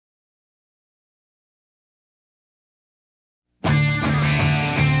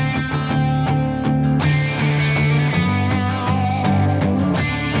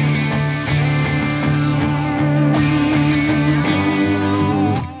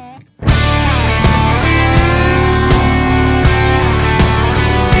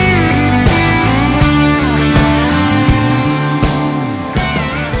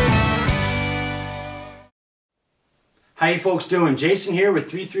you folks doing? Jason here with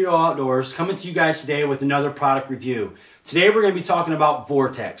 330 Outdoors, coming to you guys today with another product review. Today we're going to be talking about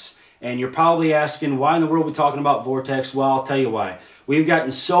Vortex. And you're probably asking, why in the world are we talking about Vortex? Well, I'll tell you why. We've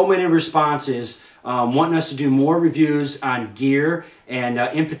gotten so many responses wanting us to do more reviews on gear and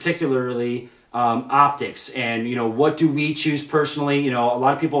in particularly optics. And, you know, what do we choose personally? You know, a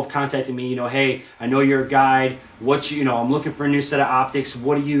lot of people have contacted me, hey, I know you're a guide. I'm looking for a new set of optics.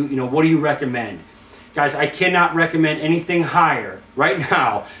 What do you recommend? Guys, I cannot recommend anything higher right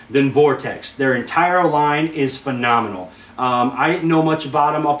now than Vortex. Their entire line is phenomenal. I didn't know much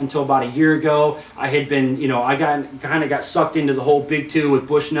about them up until about a year ago. I had been, I kind of got sucked into the whole big two with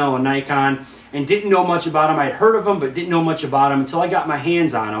Bushnell and Nikon and didn't know much about them. I'd heard of them, but didn't know much about them until I got my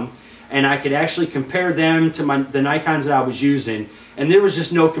hands on them. And I could actually compare them to the Nikons that I was using, and there was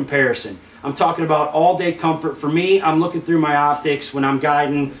just no comparison. I'm talking about all-day comfort. For me, I'm looking through my optics when I'm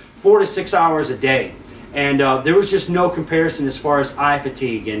guiding 4 to 6 hours a day. And there was just no comparison as far as eye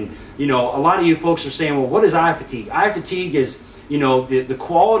fatigue. And, a lot of you folks are saying, well, what is eye fatigue? Eye fatigue is, the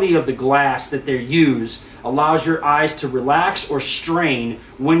quality of the glass that they use allows your eyes to relax or strain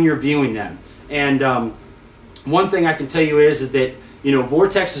when you're viewing them. And one thing I can tell you is that,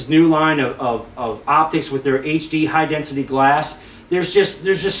 Vortex's new line of optics with their HD high-density glass, there's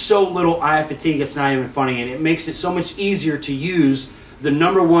just so little eye fatigue, it's not even funny. And it makes it so much easier to use the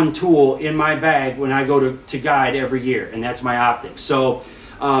 #1 tool in my bag when I go to guide every year, and that's my optics. So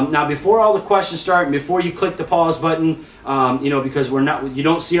now, before all the questions start, and before you click the pause button, because you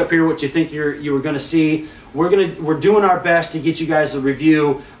don't see up here what you think you were going to see. We're doing our best to get you guys a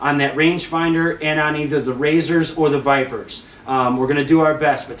review on that rangefinder and on either the Razors or the Vipers. We're going to do our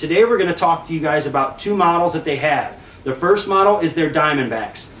best, but today we're going to talk to you guys about 2 models that they have. The first model is their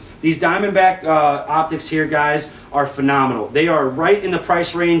Diamondbacks. These Diamondback optics here, guys, are phenomenal. They are right in the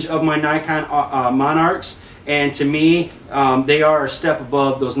price range of my Nikon Monarchs, and to me, they are a step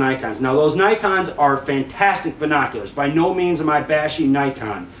above those Nikons. Now, those Nikons are fantastic binoculars. By no means am I bashing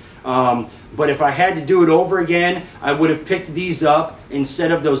Nikon. But if I had to do it over again, I would have picked these up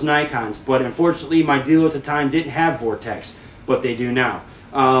instead of those Nikons. But unfortunately, my dealer at the time didn't have Vortex, but they do now.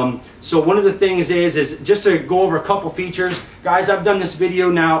 So one of the things is just to go over a couple features. Guys, I've done this video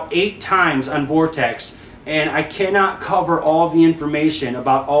now 8 times on Vortex, and I cannot cover all of the information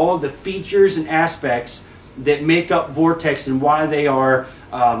about all of the features and aspects that make up Vortex and why they are,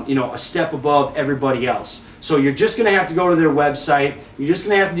 a step above everybody else. So you're just going to have to go to their website. You're just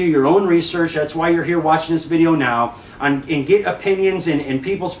going to have to do your own research. That's why you're here watching this video now, and get opinions and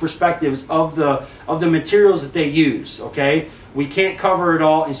people's perspectives of the materials that they use. Okay, we can't cover it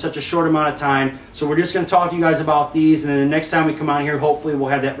all in such a short amount of time, so we're just going to talk to you guys about these, and then the next time we come out here, hopefully we'll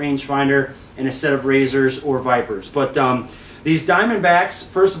have that rangefinder and a set of Razors or Vipers. But these Diamondbacks,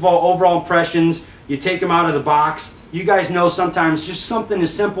 first of all, overall impressions. You take them out of the box. You guys know sometimes just something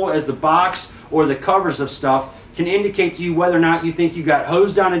as simple as the box or the covers of stuff can indicate to you whether or not you think you got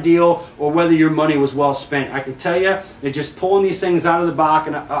hosed on a deal or whether your money was well spent. I can tell you that just pulling these things out of the box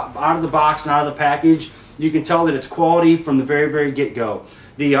and out of the package, you can tell that it's quality from the very, very get-go.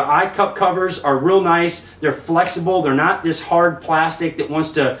 The eye cup covers are real nice. They're flexible. They're not this hard plastic that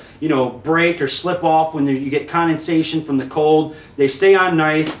wants to, break or slip off when you get condensation from the cold. They stay on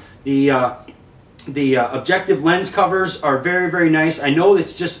nice. The objective lens covers are very, very nice. I know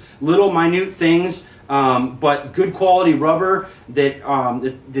it's just little minute things, but good quality rubber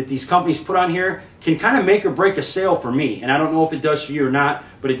that these companies put on here can kind of make or break a sale for me. And I don't know if it does for you or not,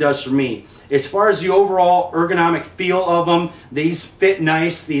 but it does for me. As far as the overall ergonomic feel of them, these fit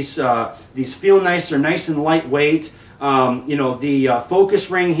nice. These feel nice. They're nice and lightweight. The focus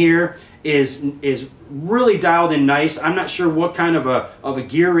ring here is really dialed in nice. I'm not sure what kind of a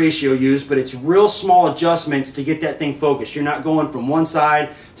gear ratio used, but it's real small adjustments to get that thing focused. You're not going from one side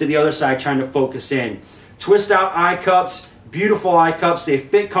to the other side trying to focus in. Twist out eye cups, beautiful eye cups. They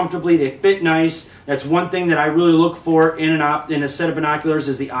fit comfortably, they fit nice. That's one thing that I really look for in a set of binoculars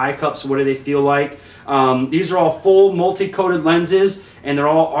is the eye cups. What do they feel like? These are all full multi-coated lenses, and they're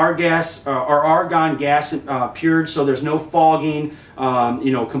all argon gas pured, so there's no fogging,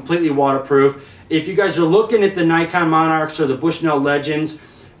 completely waterproof. If you guys are looking at the Nikon Monarchs or the Bushnell Legends,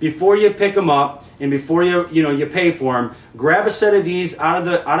 before you pick them up and before you pay for them, grab a set of these out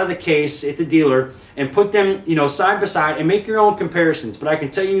of the case at the dealer and put them side by side and make your own comparisons. But I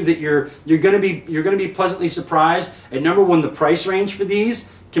can tell you that you're going to be pleasantly surprised at #1 the price range for these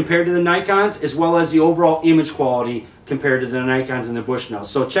compared to the Nikons, as well as the overall image quality compared to the Nikons and the Bushnells.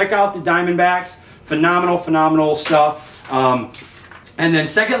 So check out the Diamondbacks. Phenomenal stuff. And then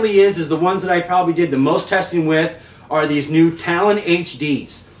secondly is the ones that I probably did the most testing with are these new Talon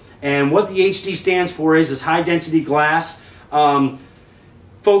HDs. And what the HD stands for is high density glass.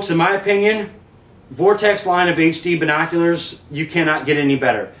 Folks, in my opinion, Vortex line of HD binoculars, you cannot get any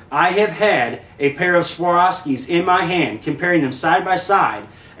better. I have had a pair of Swarovskis in my hand, comparing them side by side,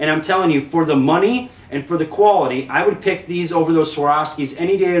 and I'm telling you, for the money and for the quality, I would pick these over those Swarovskis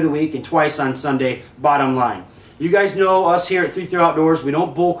any day of the week and twice on Sunday, bottom line. You guys know us here at 3-3 Outdoors, we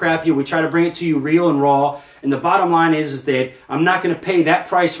don't bullcrap you, we try to bring it to you real and raw, and the bottom line is that I'm not going to pay that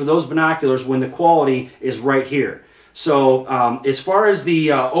price for those binoculars when the quality is right here. So as far as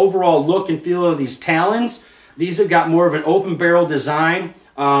the overall look and feel of these talons, these have got more of an open barrel design.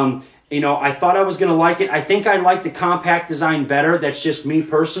 You know, I thought I was going to like it. I think I like the compact design better. That's just me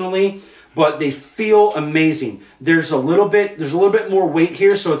personally, but they feel amazing. There's a little bit more weight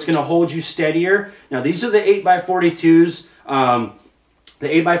here, so it's going to hold you steadier. Now these are the 8x42s. The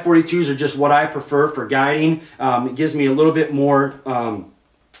 8x42s are just what I prefer for guiding. It gives me a little bit more.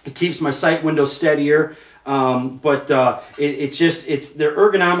 It keeps my sight window steadier. They're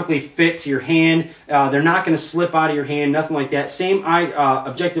ergonomically fit to your hand. They're not going to slip out of your hand, nothing like that. Same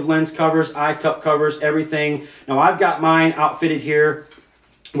objective lens covers, eye cup covers, everything. Now I've got mine outfitted here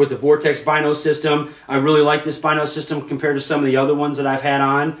with the Vortex Bino system. I really like this Bino system compared to some of the other ones that I've had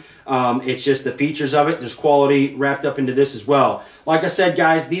on. It's just the features of it. There's quality wrapped up into this as well. Like I said,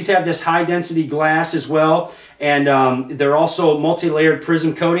 guys, these have this high density glass as well, and they're also multi-layered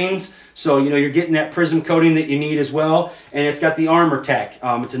prism coatings. So, you know, you're getting that prism coating that you need as well. And it's got the armor tech.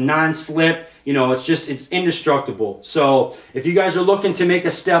 It's a non-slip. You know, it's indestructible. So if you guys are looking to make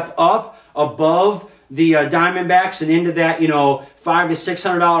a step up above the Diamondbacks and into that, you know, $500 to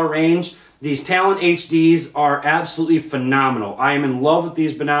 $600 range, these Talon HDs are absolutely phenomenal. I am in love with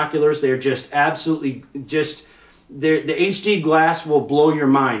these binoculars. They're just absolutely the HD glass will blow your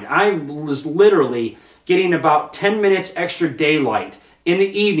mind. I was literally getting about 10 minutes extra daylight in the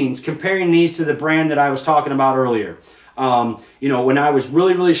evenings comparing these to the brand that I was talking about earlier. You know, when I was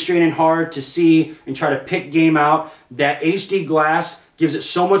really straining hard to see and try to pick game out, that HD glass gives it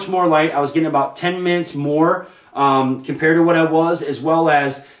so much more light. I was getting about 10 minutes more compared to what I was, as well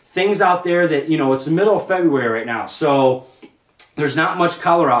as things out there that, you know, it's the middle of February right now, so there's not much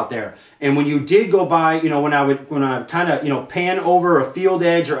color out there. And when you did go by, you know, when I kind of, you know, pan over a field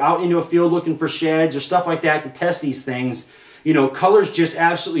edge or out into a field looking for sheds or stuff like that to test these things, you know, colors just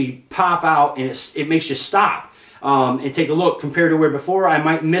absolutely pop out, and it makes you stop and take a look compared to where before I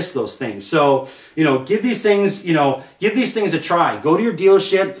might miss those things. So, you know, give these things a try. Go to your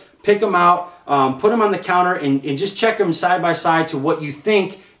dealership, pick them out, put them on the counter, and just check them side by side to what you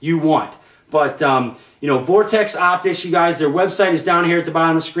think you want. But, you know, Vortex Optics, you guys, their website is down here at the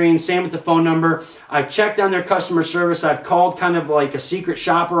bottom of the screen. Same with the phone number. I've checked on their customer service. I've called kind of like a secret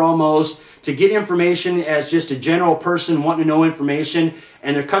shopper almost to get information as just a general person wanting to know information.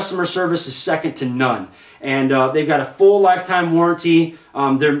 And their customer service is second to none. And they've got a full lifetime warranty.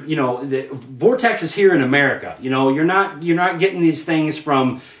 You know, the Vortex is here in America. You know, you're not getting these things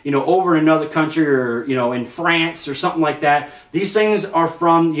from, you know, over in another country or, you know, in France or something like that. These things are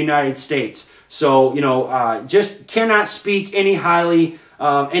from the United States. So, you know, just cannot speak any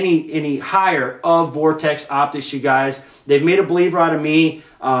higher of Vortex Optics, you guys. They've made a believer out of me.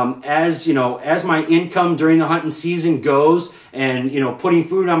 As you know, as my income during the hunting season goes, and, you know, putting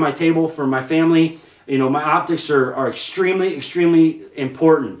food on my table for my family, you know, my optics are extremely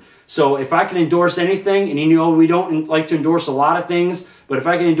important. So if I can endorse anything, and you know we don't like to endorse a lot of things, but if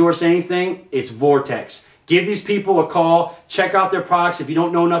I can endorse anything, it's Vortex. Give these people a call. Check out their products if you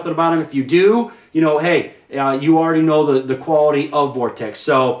don't know nothing about them. If you do, you know, hey, you already know the quality of Vortex.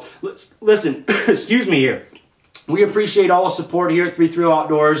 So listen, excuse me here. We appreciate all the support here at 3-3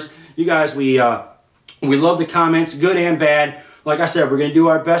 Outdoors. You guys, we love the comments, good and bad. Like I said, we're going to do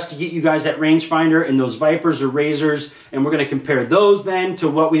our best to get you guys that rangefinder and those Vipers or Razors, and we're going to compare those then to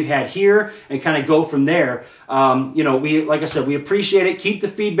what we've had here and kind of go from there. You know, like I said, we appreciate it. Keep the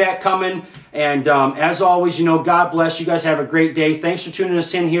feedback coming, and as always, you know, God bless. You guys have a great day. Thanks for tuning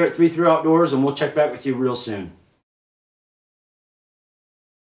us in here at 3-3 Outdoors, and we'll check back with you real soon.